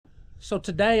So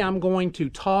today I'm going to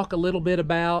talk a little bit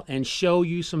about and show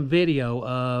you some video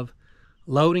of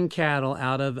loading cattle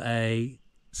out of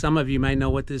some of you may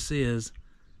know what this is.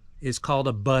 It's called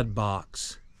a bud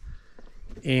box.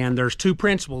 And there's two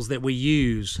principles that we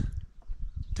use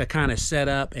to kind of set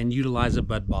up and utilize a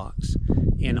bud box.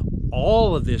 And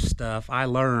all of this stuff I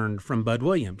learned from Bud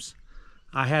Williams.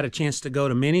 I had a chance to go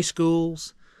to many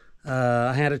schools.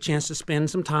 I had a chance to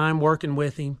spend some time working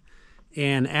with him.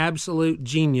 An absolute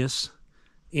genius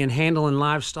in handling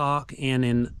livestock and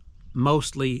in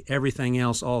mostly everything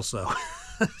else also.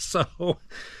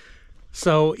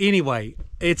 So anyway,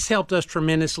 it's helped us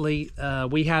tremendously.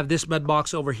 We have this bud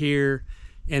box over here,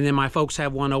 and then my folks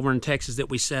have one over in Texas that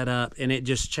we set up, and it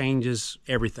just changes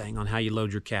everything on how you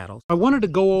load your cattle. I wanted to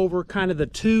go over kind of the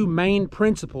two main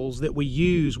principles that we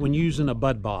use when using a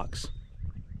bud box.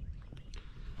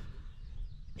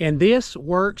 And this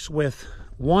works with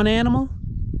one animal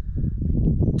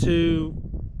to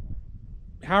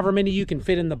however many you can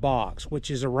fit in the box,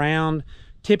 which is around,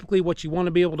 typically what you want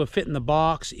to be able to fit in the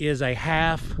box is a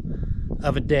half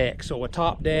of a deck. So a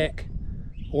top deck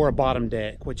or a bottom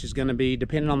deck, which is going to be,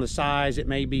 depending on the size, it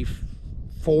may be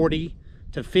 40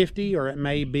 to 50, or it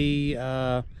may be,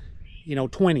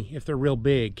 20 if they're real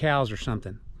big, cows or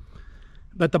something.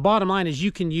 But the bottom line is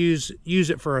you can use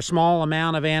it for a small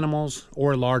amount of animals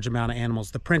or a large amount of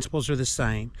animals. The principles are the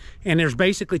same. And there's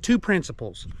basically two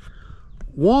principles.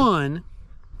 One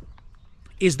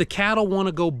is the cattle want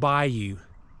to go by you.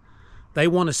 They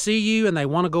want to see you and they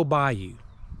want to go by you.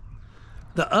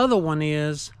 The other one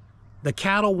is the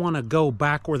cattle want to go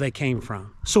back where they came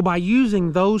from. So by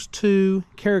using those two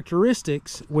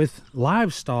characteristics with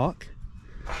livestock,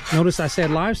 notice I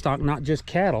said livestock, not just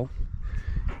cattle.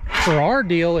 For our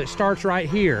deal, it starts right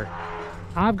here.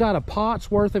 I've got a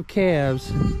pot's worth of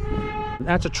calves.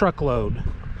 That's a truckload.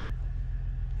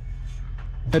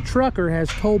 The trucker has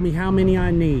told me how many I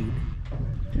need.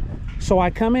 So I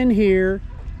come in here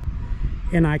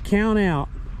and I count out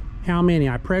how many.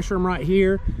 I pressure them right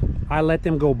here. I let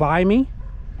them go by me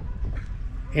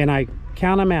and I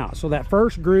count them out. So that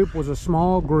first group was a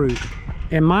small group.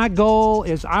 And my goal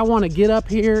is I want to get up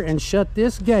here and shut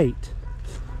this gate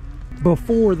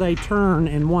before they turn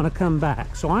and want to come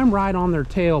back. So I'm right on their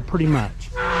tail pretty much.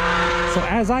 So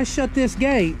as I shut this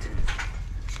gate,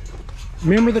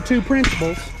 remember the two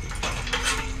principles.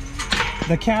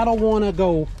 The cattle want to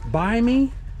go by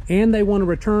me and they want to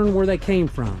return where they came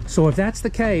from. So if that's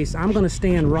the case, I'm going to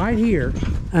stand right here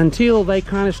until they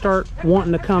kind of start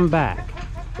wanting to come back.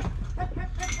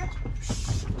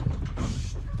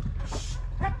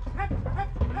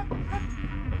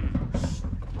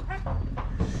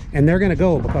 And they're going to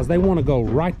go because they want to go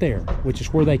right there, which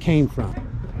is where they came from.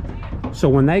 So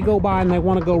when they go by and they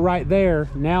want to go right there,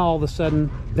 now all of a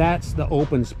sudden that's the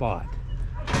open spot.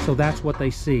 So that's what they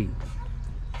see.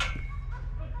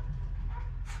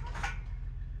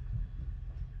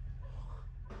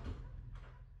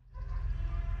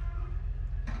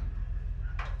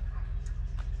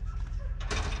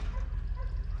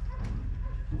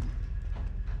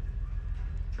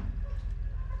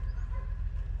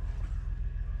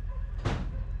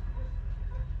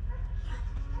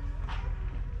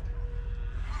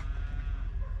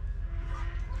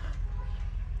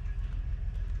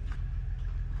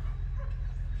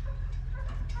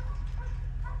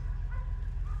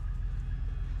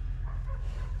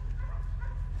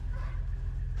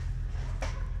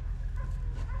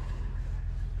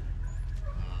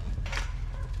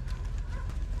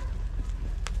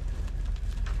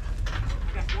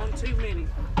 One too many.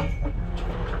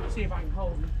 Let's see if I can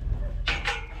hold them.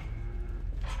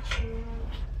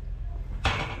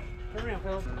 Turn around,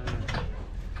 fellas.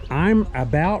 I'm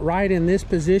about right in this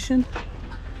position,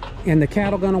 and the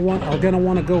cattle are gonna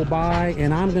want to go by,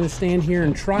 and I'm gonna stand here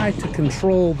and try to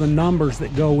control the numbers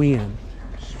that go in.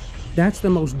 That's the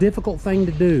most difficult thing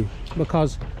to do,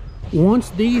 because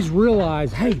once these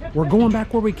realize, hey, we're going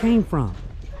back where we came from.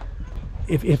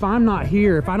 If I'm not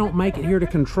here, if I don't make it here to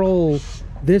control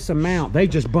this amount, they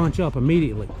just bunch up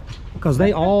immediately because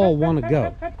they all want to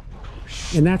go.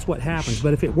 And that's what happens.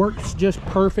 But if it works just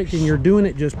perfect and you're doing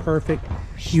it just perfect,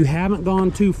 you haven't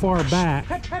gone too far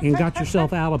back and got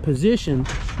yourself out of position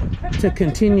to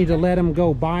continue to let them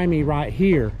go by me right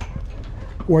here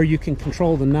where you can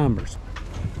control the numbers.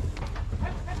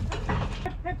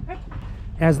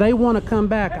 As they want to come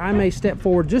back, I may step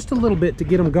forward just a little bit to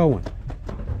get them going.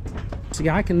 See,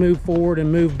 I can move forward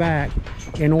and move back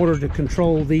in order to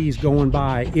control these going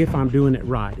by if I'm doing it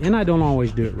right. And I don't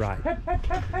always do it right.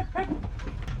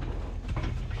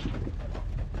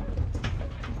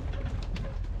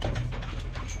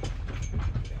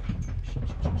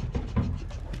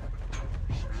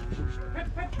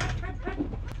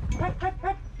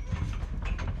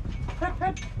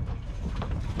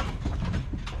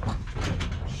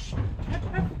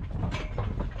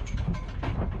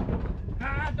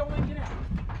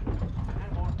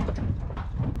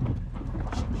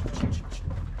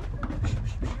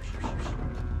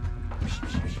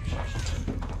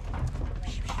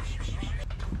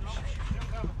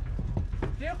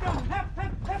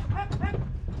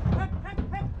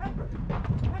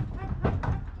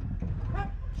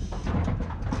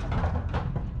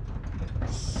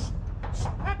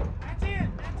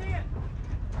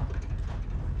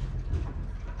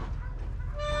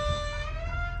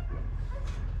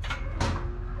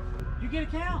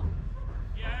 count?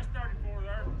 Yeah, that's 34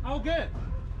 there. Oh, good.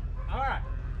 All right.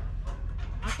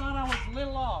 I thought I was a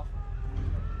little off.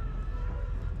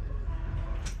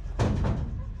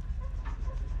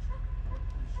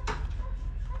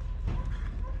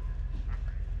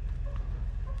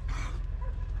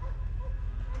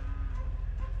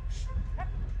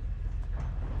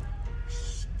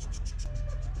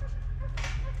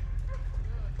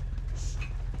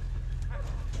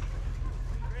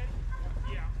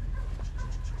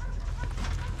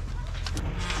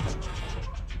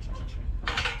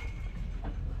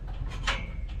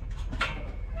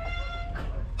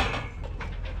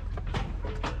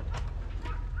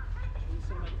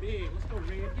 Let's go,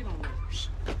 Red. Get on there.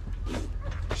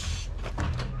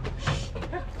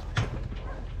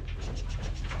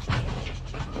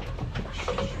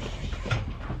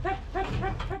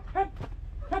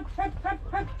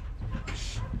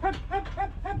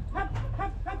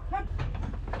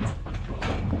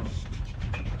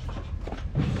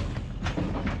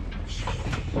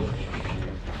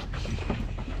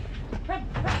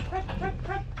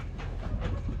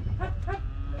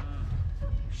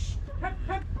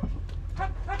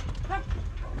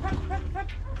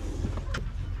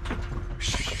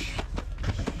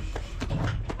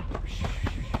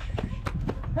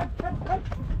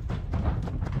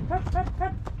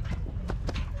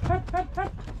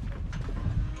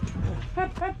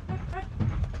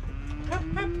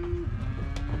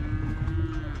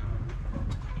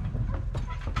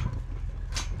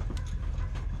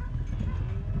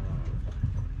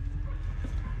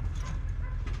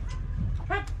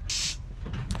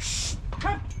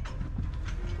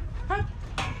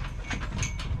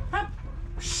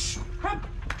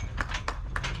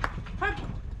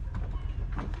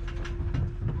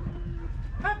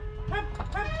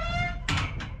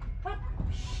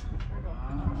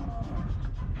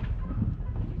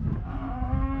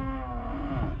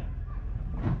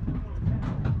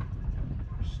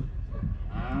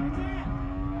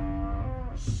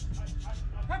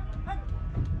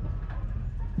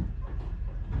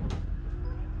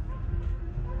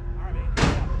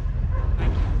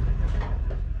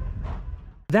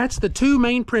 That's the two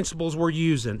main principles we're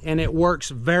using, and it works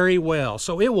very well.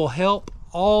 So it will help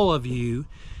all of you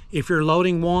if you're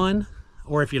loading one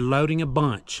or if you're loading a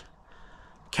bunch.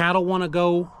 Cattle want to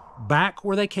go back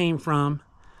where they came from,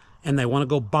 and they want to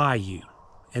go by you.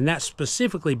 And that's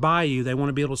specifically by you. They want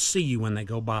to be able to see you when they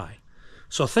go by.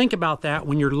 So think about that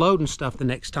when you're loading stuff the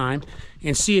next time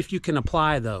and see if you can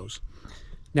apply those.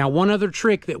 Now, one other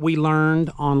trick that we learned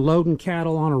on loading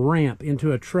cattle on a ramp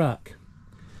into a truck.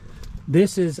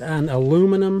 This is an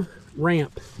aluminum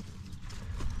ramp.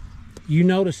 You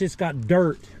notice it's got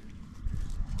dirt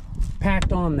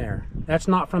packed on there. That's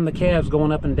not from the calves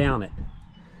going up and down it.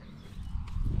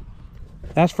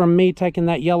 That's from me taking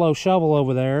that yellow shovel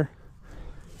over there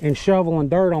and shoveling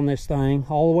dirt on this thing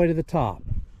all the way to the top.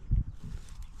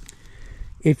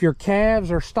 If your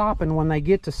calves are stopping when they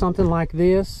get to something like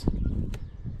this,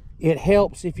 it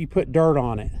helps if you put dirt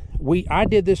on it. I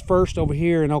did this first over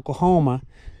here in Oklahoma,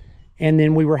 and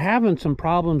then we were having some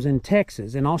problems in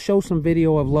Texas, and I'll show some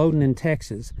video of loading in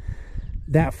Texas.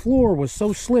 That floor was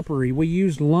so slippery, we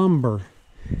used lumber,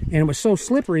 and it was so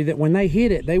slippery that when they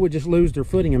hit it, they would just lose their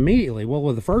footing immediately. Well,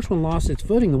 when the first one lost its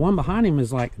footing, the one behind him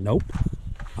is like, nope,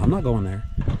 I'm not going there.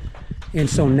 And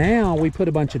so now we put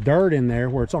a bunch of dirt in there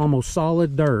where it's almost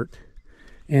solid dirt,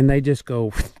 and they just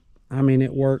go, I mean,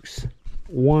 it works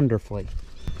wonderfully.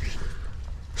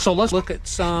 So let's look at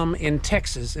some in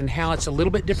Texas and how it's a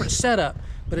little bit different setup,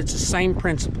 but it's the same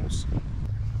principles.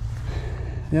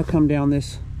 They'll come down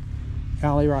this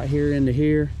alley right here into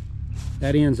here.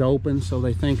 That end's open, so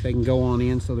they think they can go on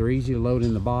in, so they're easy to load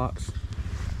in the box.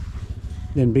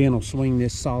 Then Ben will swing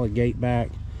this solid gate back.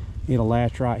 It'll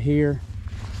latch right here.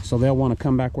 So they'll want to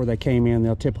come back where they came in.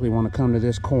 They'll typically want to come to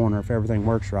this corner if everything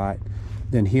works right.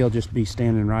 Then he'll just be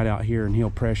standing right out here and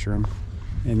he'll pressure them.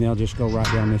 And they'll just go right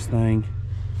down this thing,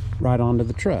 right onto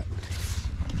the truck.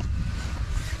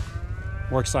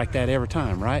 Works like that every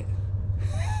time, right?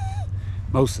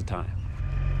 Most of the time.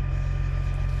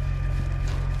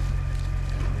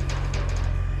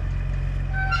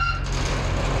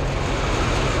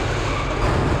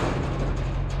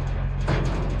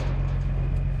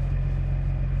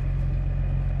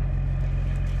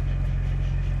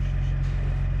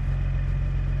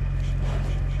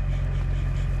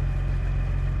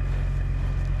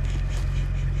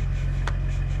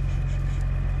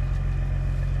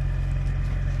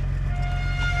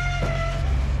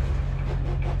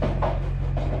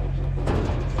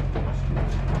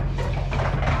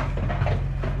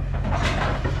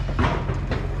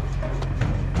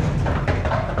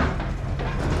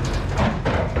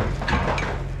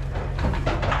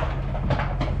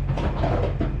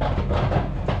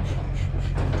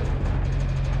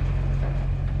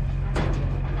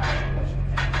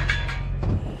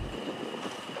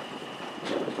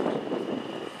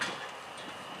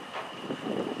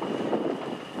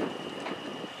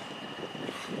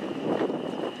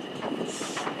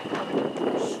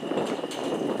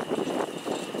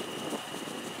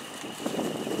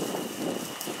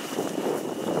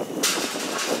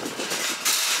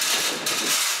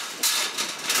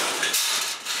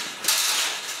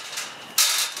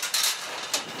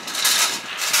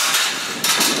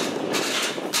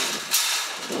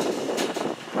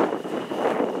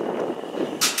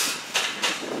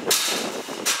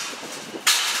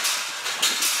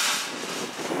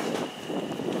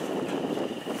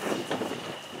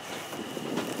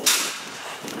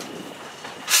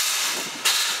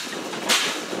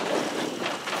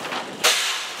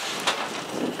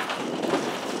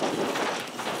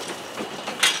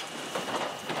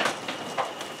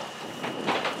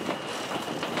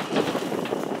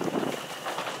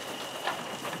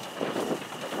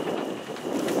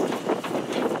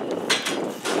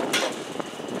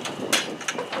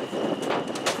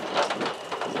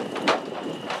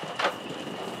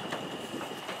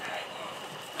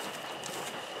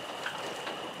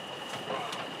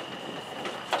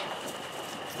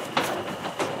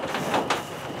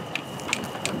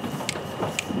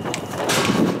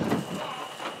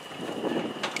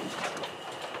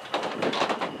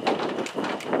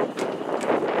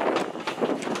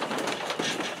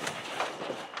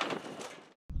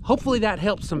 hopefully that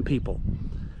helps some people.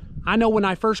 I know when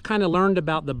I first kind of learned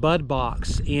about the bud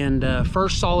box and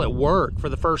first saw it work for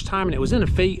the first time, and it was in a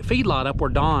feedlot up where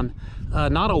Don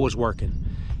Notto was working,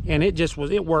 and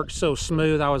it worked so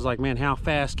smooth. I was like, man, how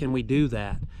fast can we do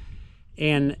that?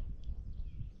 And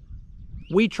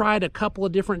we tried a couple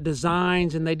of different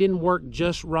designs and they didn't work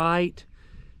just right.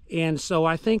 And so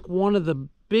I think one of the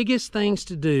biggest things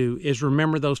to do is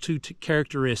remember those two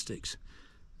characteristics.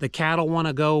 The cattle want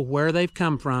to go where they've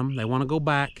come from, they want to go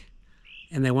back,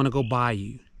 and they want to go by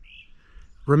you.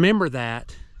 Remember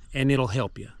that, and it'll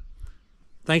help you.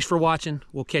 Thanks for watching.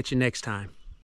 We'll catch you next time.